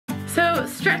So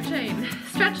stretching.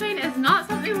 Stretching is not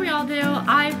something we all do.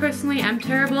 I personally am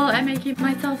terrible at making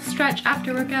myself stretch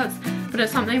after workouts, but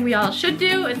it's something we all should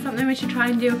do. It's something we should try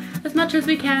and do as much as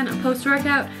we can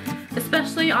post-workout,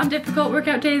 especially on difficult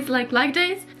workout days like leg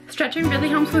days. Stretching really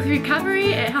helps with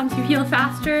recovery, it helps you heal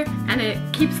faster, and it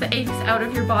keeps the aches out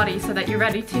of your body so that you're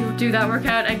ready to do that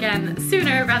workout again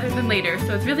sooner rather than later.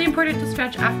 So it's really important to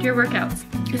stretch after your workouts.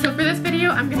 So for this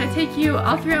video, I'm gonna take you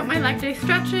all throughout my leg day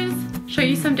stretches, show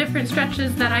you some different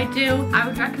stretches that I do. I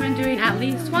would recommend doing at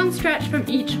least one stretch from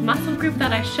each muscle group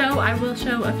that I show. I will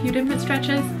show a few different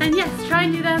stretches. And yes, try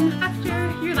and do them after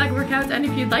your leg workouts. And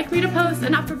if you'd like me to post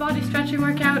an upper body stretching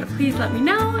workout, please let me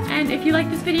know. And if you like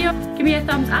this video, give me a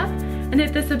thumbs up and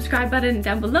hit the subscribe button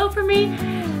down below for me.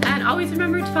 And always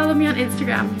remember to follow me on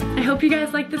Instagram. I hope you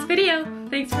guys like this video.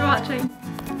 Thanks for watching.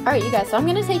 Alright you guys, so I'm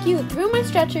going to take you through my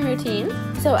stretching routine.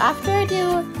 So after I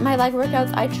do my leg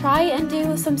workouts, I try and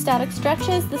do some static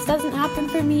stretches. This doesn't happen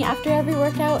for me after every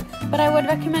workout, but I would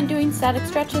recommend doing static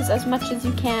stretches as much as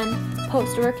you can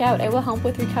post-workout. It will help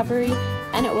with recovery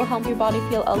and it will help your body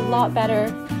feel a lot better.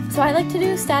 So I like to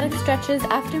do static stretches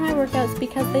after my workouts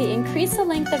because they increase the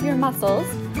length of your muscles.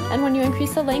 And when you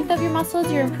increase the length of your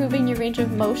muscles, you're improving your range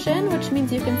of motion, which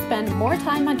means you can spend more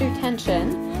time under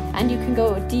tension and you can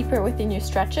go deeper within your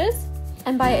stretches.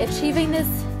 And by achieving this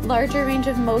larger range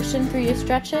of motion through your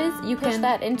stretches, you push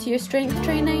that into your strength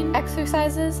training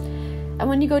exercises. And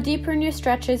when you go deeper in your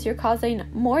stretches, you're causing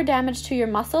more damage to your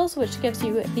muscles, which gives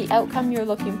you the outcome you're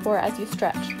looking for as you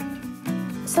stretch.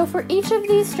 So for each of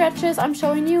these stretches I'm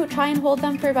showing you, try and hold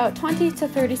them for about 20 to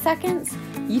 30 seconds.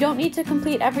 You don't need to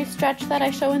complete every stretch that I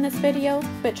show in this video,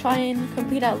 but try and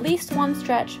complete at least one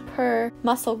stretch per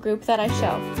muscle group that I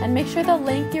show. And make sure the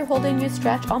length you're holding your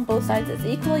stretch on both sides is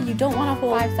equal. You don't want to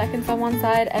hold 5 seconds on one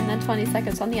side and then 20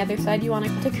 seconds on the other side. You want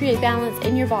to create balance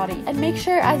in your body. And make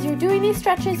sure as you're doing these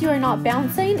stretches, you are not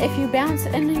bouncing. If you bounce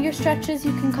in your stretches,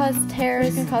 you can cause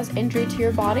tears, you can cause injury to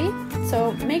your body.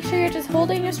 So make sure you're just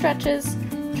holding your stretches.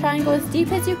 Try and go as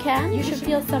deep as you can. You should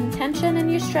feel some tension in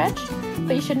your stretch,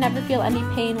 but you should never feel any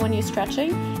pain when you're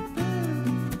stretching.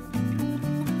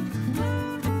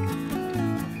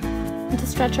 And to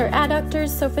stretch our adductors,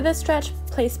 so for this stretch,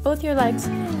 place both your legs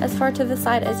as far to the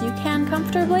side as you can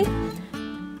comfortably,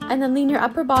 and then lean your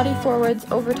upper body forwards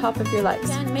over top of your legs.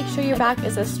 And make sure your back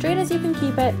is as straight as you can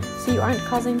keep it so you aren't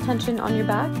causing tension on your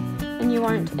back and you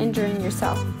aren't injuring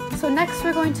yourself. So next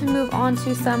we're going to move on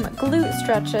to some glute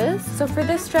stretches. So for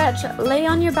this stretch, lay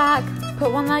on your back,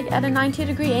 put one leg at a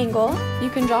 90-degree angle. You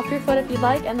can drop your foot if you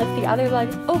like and lift the other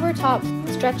leg over top,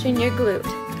 stretching your glute.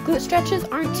 Glute stretches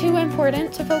aren't too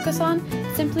important to focus on,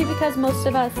 simply because most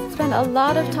of us spend a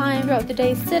lot of time throughout the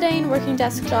day sitting, working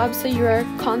desk jobs, so you are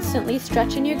constantly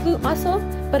stretching your glute muscle,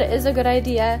 but it is a good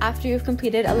idea after you've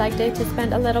completed a leg day to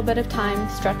spend a little bit of time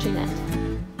stretching it.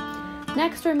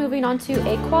 Next, we're moving on to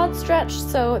a quad stretch.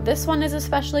 So this one is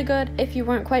especially good if you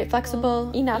weren't quite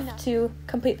flexible enough to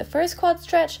complete the first quad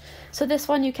stretch. So this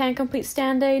one you can complete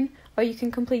standing, or you can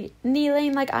complete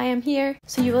kneeling like I am here.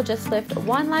 So you will just lift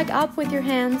one leg up with your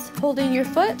hands holding your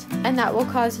foot, and that will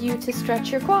cause you to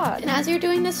stretch your quad. And as you're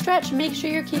doing this stretch, make sure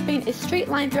you're keeping a straight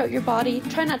line throughout your body.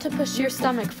 Try not to push your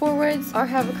stomach forwards or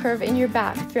have a curve in your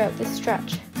back throughout this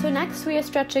stretch. So next we are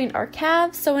stretching our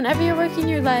calves. So whenever you're working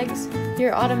your legs,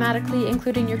 you're automatically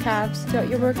including your calves throughout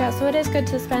your workout. So it is good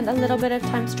to spend a little bit of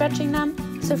time stretching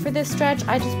them. So for this stretch,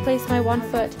 I just place my one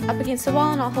foot up against the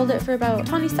wall and I'll hold it for about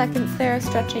 20 seconds there,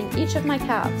 stretching each of my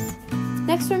calves.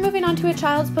 Next, we're moving on to a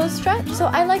child's pose stretch. So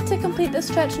I like to complete this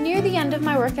stretch near the end of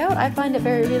my workout. I find it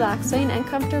very relaxing and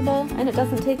comfortable, and it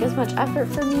doesn't take as much effort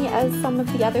for me as some of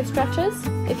the other stretches.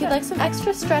 If you'd like some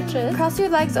extra stretches, cross your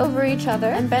legs over each other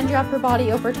and bend your upper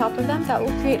body over top of them. That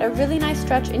will create a really nice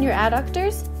stretch in your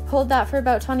adductors. Hold that for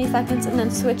about 20 seconds and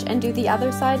then switch and do the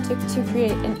other side to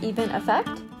create an even effect.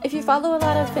 If you follow a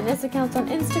lot of fitness accounts on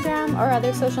Instagram or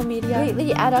other social media,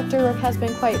 lately adductor work has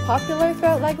been quite popular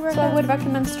throughout leg workouts, so I would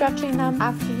recommend stretching them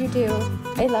after you do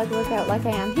a leg workout like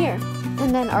I am here.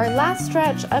 And then our last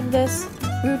stretch of this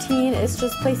routine is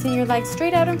just placing your legs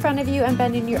straight out in front of you and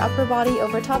bending your upper body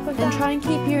over top of them. And try and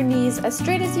keep your knees as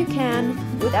straight as you can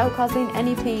without causing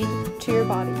any pain to your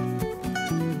body.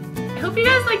 I hope you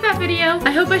guys liked that video.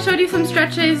 I hope I showed you some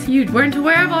stretches you weren't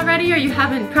aware of already or you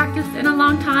haven't practiced in a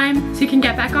long time, so you can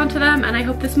get back onto them, and I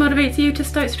hope this motivates you to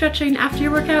start stretching after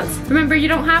your workouts. Remember, you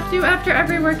don't have to after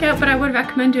every workout, but I would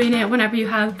recommend doing it whenever you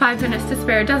have 5 minutes to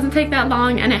spare. It doesn't take that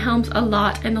long and it helps a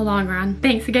lot in the long run.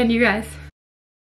 Thanks again, you guys.